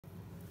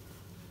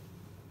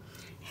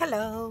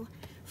Hello!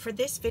 For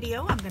this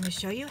video I'm going to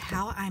show you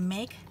how I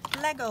make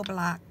Lego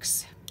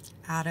blocks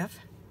out of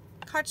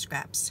card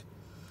scraps.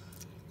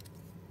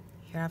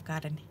 Here I've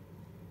got an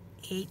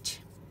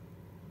 8-piece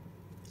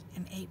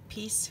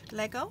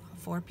Lego,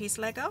 a 4-piece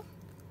Lego.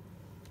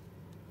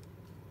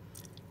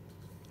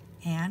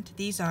 And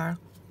these are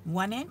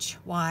 1 inch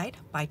wide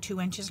by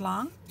 2 inches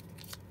long.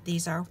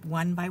 These are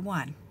 1 by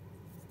 1.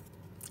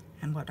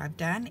 And what I've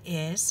done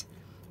is,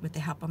 with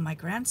the help of my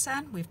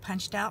grandson, we've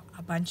punched out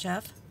a bunch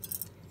of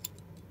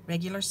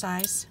regular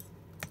size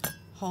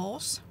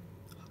holes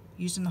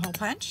using the hole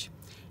punch,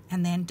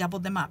 and then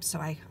doubled them up. So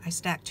I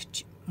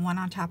stacked one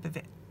on top of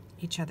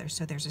each other,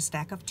 so there's a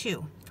stack of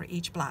 2 for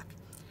each block.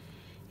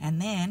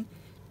 And then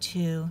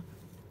to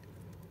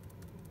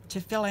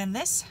fill in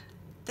this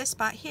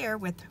spot here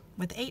with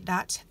 8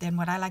 dots, then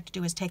what I like to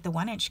do is take the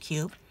 1 inch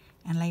cube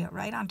and lay it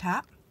right on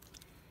top,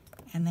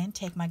 and then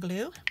take my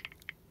glue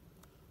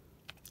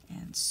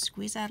and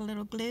squeeze out a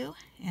little glue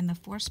in the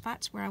 4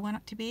 spots where I want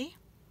it to be.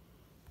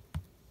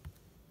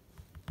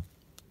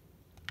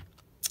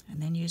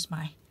 And then use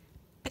my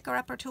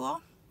picker-upper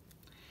tool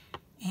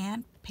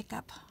and pick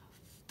up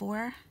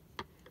 4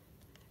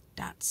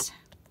 dots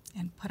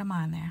and put them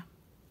on there.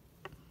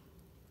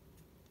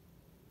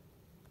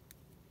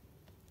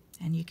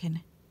 And you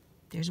can,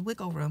 there's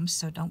wiggle room,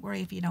 so don't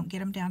worry if you don't get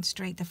them down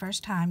straight the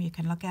first time. You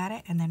can look at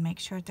it and then make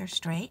sure they're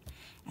straight,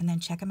 and then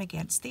check them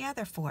against the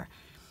other 4.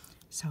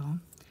 So,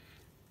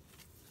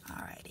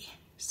 alrighty.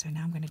 So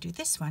now I'm going to do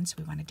this one, so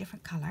we want a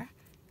different color.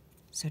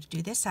 So to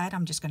do this side,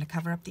 I'm just going to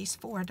cover up these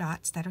 4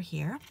 dots that are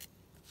here.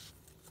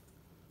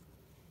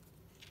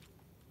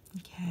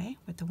 Okay,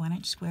 with the 1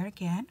 inch square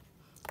again.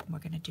 And we're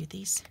going to do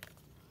these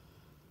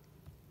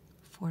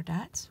 4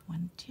 dots.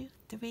 1, 2,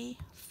 3,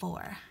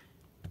 4.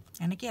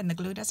 And again, the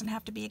glue doesn't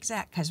have to be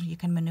exact, because you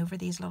can maneuver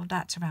these little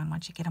dots around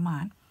once you get them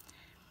on.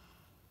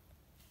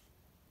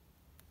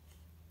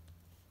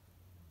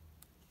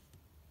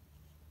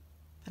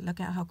 But look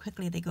at how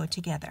quickly they go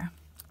together.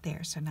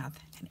 There, so now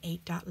an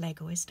 8 dot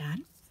Lego is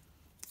done.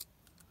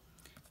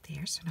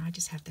 There, so now I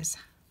just have this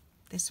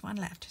one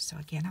left. So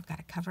again, I've got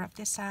to cover up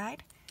this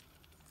side.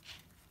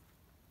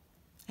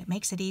 It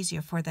makes it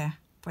easier for the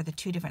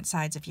 2 different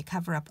sides if you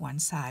cover up one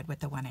side with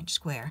the 1 inch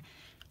square,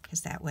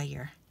 because that way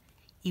you're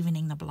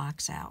evening the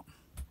blocks out.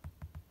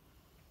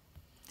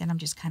 Then I'm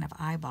just kind of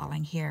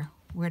eyeballing here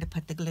where to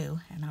put the glue,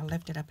 and I'll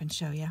lift it up and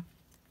show you.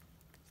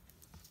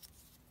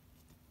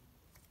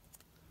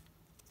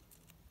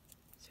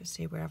 So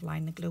see where I've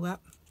lined the glue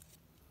up?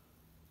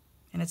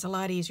 And it's a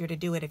lot easier to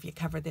do it if you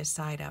cover this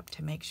side up,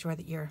 to make sure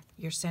that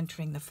you're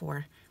centering the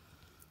 4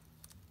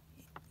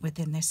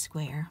 within this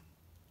square.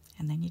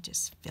 And then you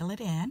just fill it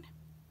in.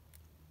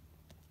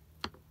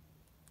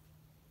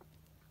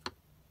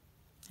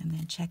 And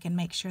then check and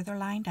make sure they're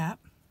lined up.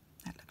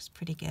 That looks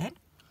pretty good.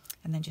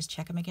 And then just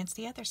check them against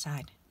the other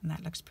side, and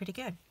that looks pretty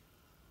good.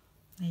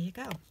 There you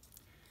go.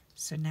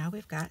 So now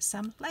we've got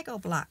some Lego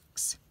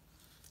blocks.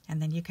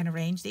 And then you can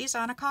arrange these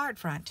on a card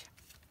front.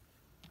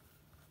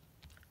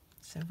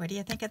 So what do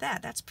you think of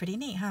that? That's pretty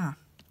neat, huh?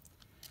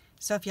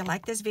 So if you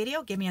like this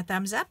video, give me a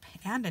thumbs up,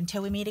 and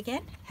until we meet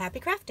again, happy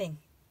crafting.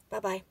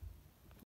 Bye-bye.